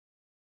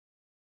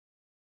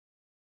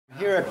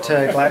Here at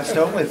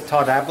Gladstone with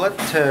Todd Ablett,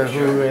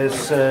 who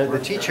is the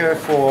teacher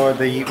for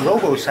the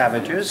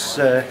Robosavages,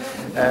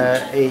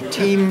 a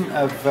team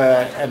of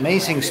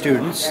amazing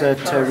students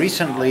that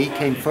recently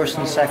came first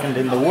and second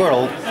in the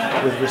world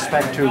with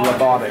respect to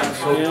robotics.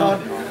 So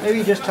Todd,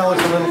 maybe just tell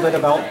us a little bit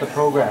about the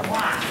program.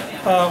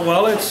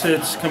 Well,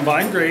 it's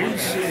combined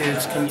grades.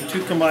 It's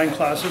two combined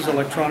classes,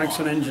 electronics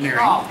and engineering.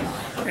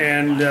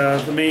 And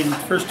the main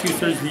first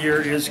 2/3 of the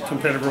year is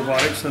competitive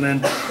robotics, and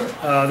then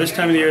this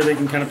time of the year they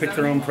can kind of pick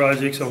their own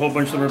projects. A whole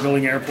bunch of them are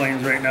building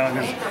airplanes right now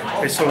because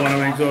they still want to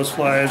make those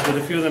fly, but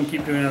a few of them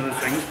keep doing other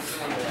things.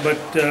 But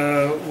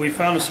we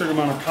found a certain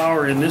amount of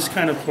power in this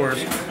kind of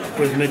course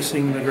with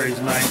mixing the grades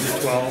 9s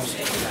to 12s.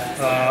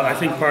 I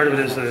think part of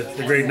it is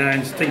the grade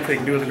 9s think they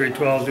can do what the grade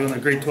 12s do, and the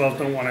grade 12s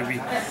don't want to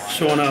be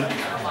showing up.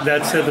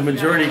 That said, the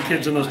majority of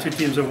kids in those two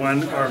teams that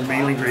won are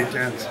mainly grade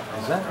 10s.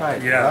 Is that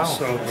right? Yeah, wow.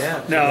 so yeah.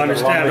 Now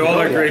understand all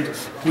our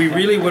grades, we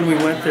really, when we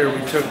went there, we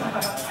took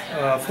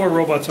 4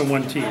 robots on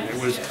one team. It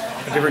was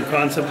a different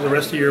concept. The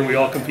rest of the year we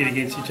all compete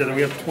against each other.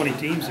 We have 20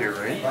 teams here,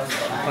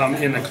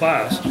 right, in the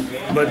class.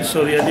 But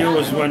so the idea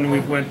was when we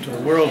went to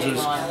the Worlds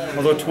is,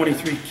 although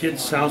 23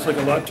 kids sounds like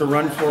a lot to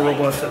run 4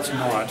 robots, that's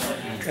not.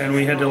 And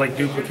we had to like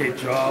duplicate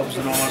jobs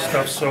and all that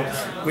stuff. So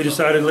we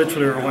decided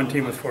literally we were one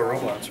team with 4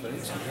 robots, right?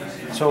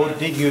 So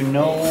did you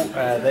know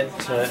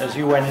that as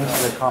you went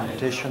into the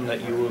competition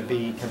that you would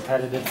be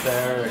competitive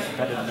there,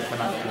 competitive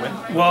enough to win?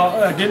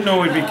 Well, I didn't know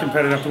we'd be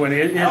competitive enough to win.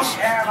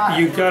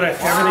 You've got to,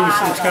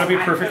 it's got to be a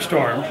perfect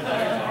storm.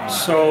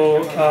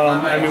 So,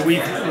 I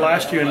mean,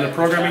 last year in the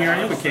programming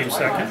area, we came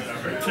second,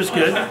 which is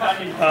good.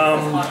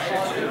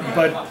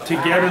 But to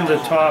get in the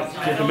top,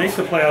 to make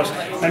the playoffs,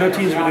 I know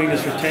teams have been doing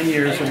this for 10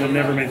 years and they've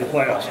never made the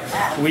playoffs.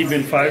 We've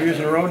been 5 years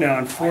in a row now,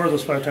 and 4 of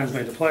those 5 times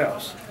made the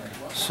playoffs.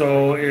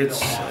 So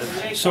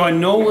so I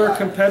know we're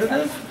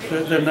competitive.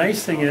 The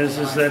nice thing is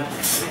that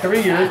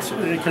every year,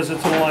 because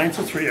it's an alliance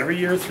of 3, every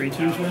year 3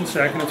 teams win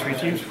second and 3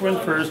 teams win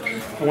first.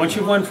 And once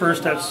you've won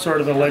first, that's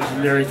sort of the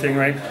legendary thing,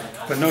 right?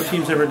 But no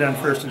team's ever done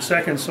first and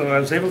second. So I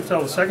was able to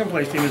tell the second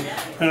place team is,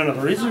 no, the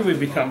reason we've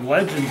become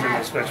legends in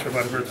this special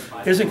robotic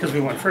isn't because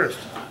we won first.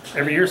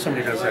 Every year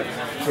somebody does that.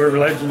 We're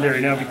legendary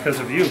now because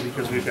of you,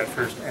 because we've got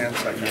first and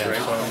second, right?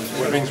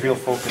 So it brings real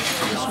focus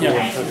to the school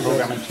and to the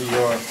program and to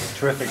your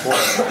terrific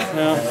work.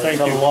 No, thank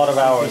you. It's a lot of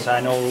hours. I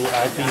know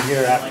I've been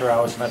here after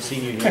hours and I've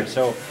seen you here,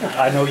 so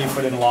I know you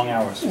put in long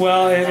hours.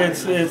 Well,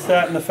 it's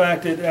that, and the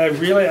fact that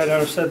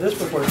I've said this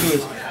before too,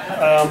 is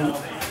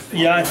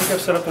yeah, I think I've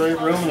set up the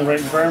right room and the right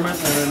environment,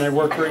 and I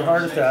work very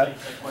hard at that.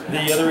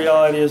 The other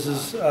reality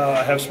is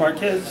I have smart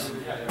kids,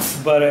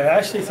 but I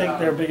actually think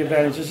their big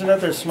advantage isn't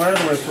that they're smarter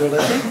than the rest of the world.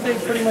 I think they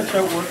pretty much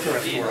outwork the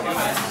rest of the world.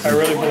 I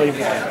really believe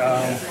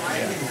that.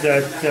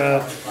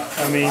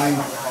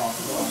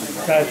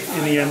 That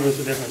in the end was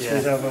the difference. We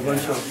have a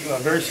bunch of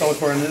very solid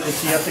core, and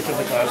it's the ethic of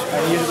the class.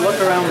 When you look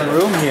around the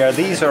room here,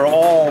 these are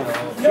all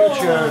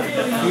future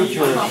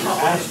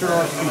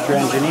astronauts, future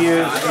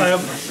engineers.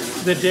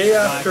 The day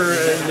after,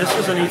 this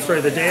is a neat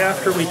story, the day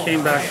after we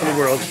came back from the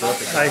Worlds,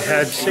 I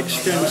had 6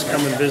 students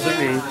come and visit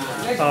me.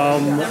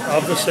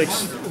 Of the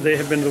 6, they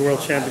have been to the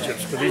World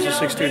Championships, but these are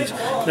 6 students.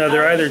 Now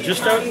they're either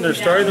just out and they're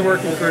starting their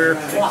working career,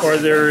 or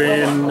they're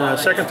in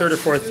 2nd, 3rd, or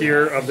 4th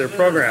year of their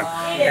program.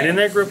 And in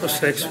that group of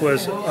 6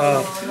 was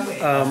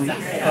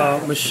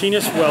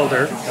machinist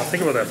welder. Now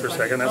think about that for a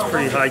second, that's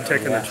pretty high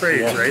tech in the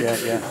trades, right?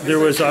 There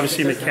was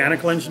obviously a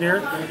mechanical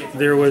engineer,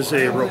 there was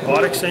a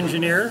robotics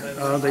engineer,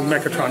 the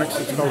mechatronics,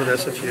 it's called at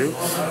SFU.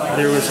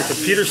 There was a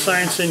computer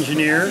science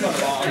engineer,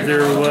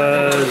 there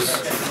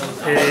was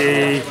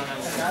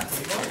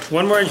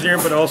one more engineer,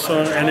 but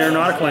also an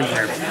aeronautical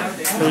engineer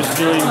who was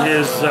doing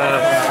his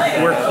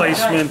work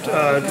placement,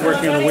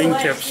 working on the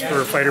wingtips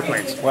for fighter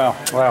planes. Wow,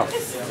 wow.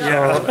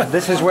 Yeah. So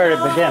this is where it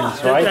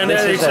begins, right? And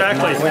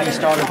exactly. When you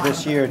started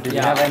this year, did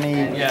you have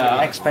any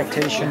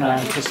expectation or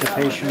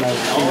anticipation of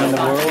seeing the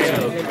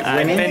Worlds?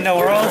 I've been to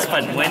Worlds,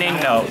 but winning,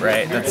 no,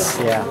 right?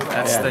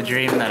 That's the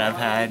dream that I've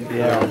had.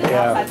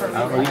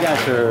 Well, you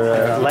guys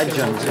are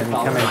legends in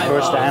coming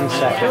first and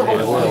second in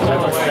the world.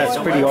 That's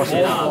pretty awesome.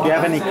 Do you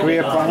have any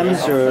career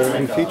plans or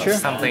in future?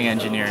 Something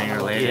engineering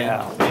related.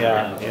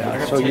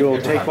 Yeah. So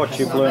you'll take what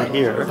you've learned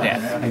here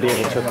and be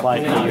able to apply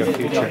it to your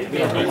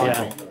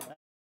future.